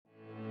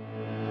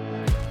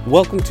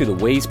Welcome to the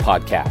Ways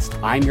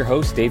Podcast. I'm your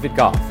host, David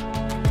Goff.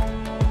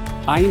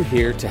 I am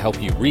here to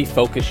help you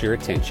refocus your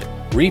attention,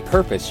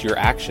 repurpose your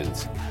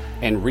actions,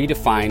 and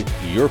redefine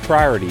your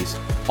priorities,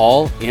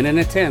 all in an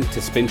attempt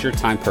to spend your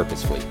time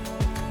purposefully.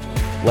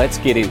 Let's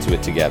get into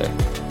it together.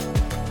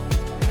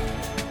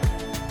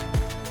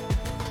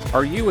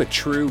 Are you a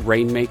true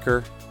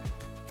rainmaker?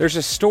 There's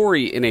a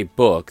story in a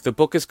book. The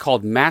book is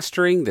called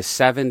Mastering the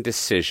 7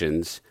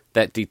 Decisions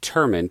That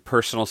Determine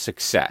Personal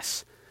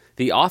Success.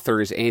 The author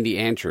is Andy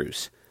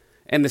Andrews.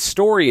 And the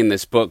story in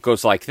this book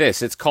goes like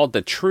this. It's called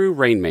The True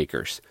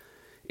Rainmakers.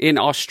 In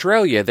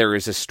Australia, there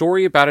is a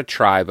story about a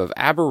tribe of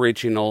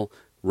Aboriginal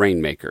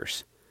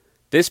rainmakers.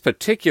 This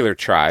particular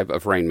tribe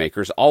of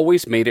rainmakers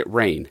always made it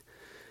rain.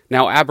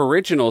 Now,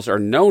 Aboriginals are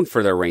known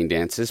for their rain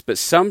dances, but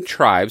some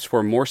tribes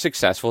were more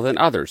successful than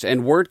others,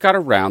 and word got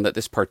around that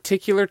this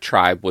particular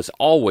tribe was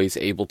always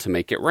able to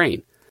make it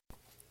rain.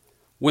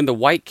 When the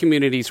white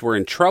communities were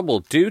in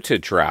trouble due to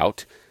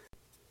drought,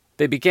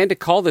 they began to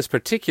call this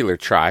particular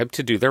tribe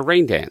to do their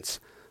rain dance.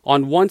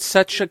 On one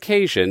such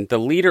occasion, the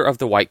leader of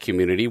the white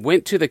community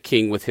went to the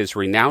king with his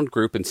renowned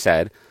group and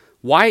said,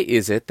 "Why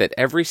is it that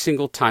every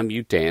single time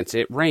you dance,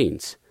 it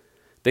rains?"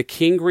 The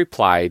king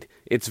replied,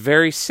 "It's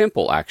very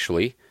simple,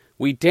 actually.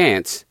 We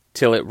dance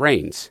till it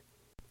rains."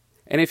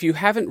 And if you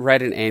haven't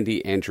read an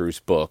Andy Andrews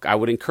book, I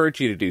would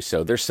encourage you to do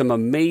so. There's some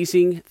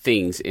amazing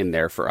things in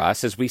there for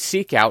us as we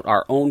seek out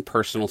our own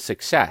personal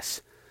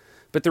success.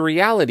 But the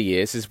reality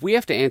is we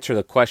have to answer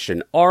the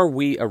question, are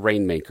we a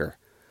rainmaker?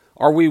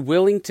 Are we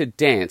willing to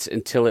dance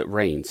until it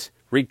rains,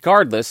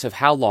 regardless of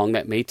how long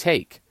that may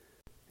take?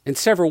 And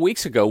several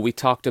weeks ago, we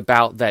talked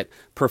about that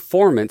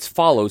performance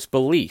follows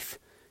belief.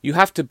 You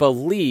have to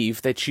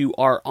believe that you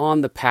are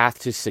on the path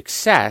to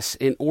success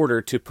in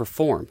order to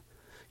perform.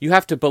 You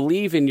have to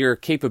believe in your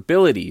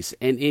capabilities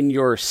and in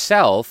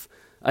yourself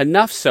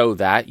enough so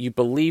that you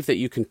believe that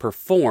you can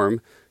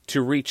perform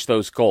to reach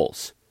those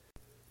goals.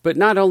 But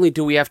not only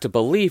do we have to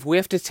believe, we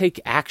have to take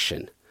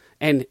action.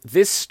 And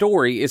this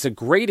story is a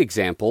great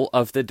example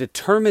of the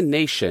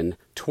determination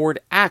toward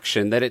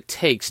action that it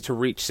takes to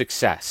reach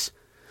success.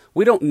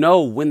 We don't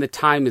know when the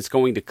time is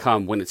going to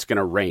come when it's going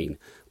to rain,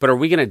 but are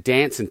we going to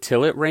dance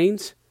until it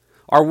rains?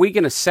 Are we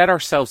going to set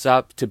ourselves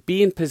up to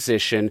be in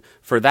position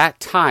for that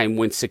time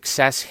when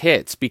success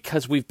hits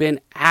because we've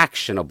been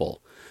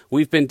actionable?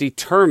 We've been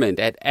determined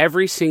at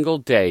every single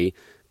day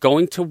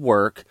going to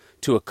work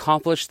to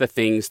accomplish the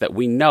things that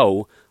we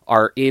know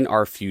are in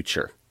our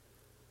future.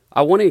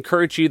 I want to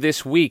encourage you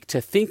this week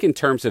to think in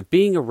terms of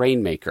being a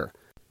rainmaker.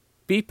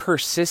 Be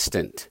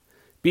persistent.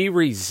 Be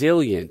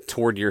resilient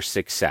toward your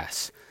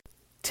success.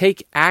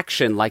 Take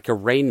action like a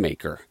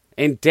rainmaker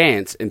and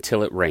dance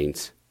until it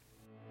rains.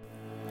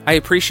 I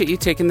appreciate you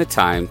taking the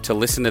time to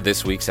listen to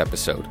this week's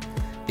episode.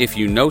 If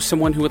you know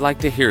someone who would like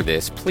to hear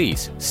this,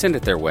 please send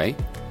it their way.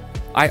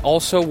 I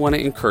also want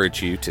to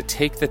encourage you to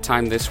take the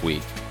time this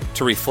week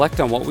to reflect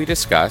on what we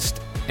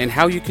discussed and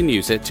how you can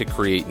use it to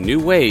create new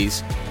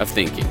ways of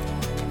thinking.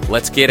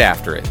 Let's get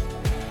after it.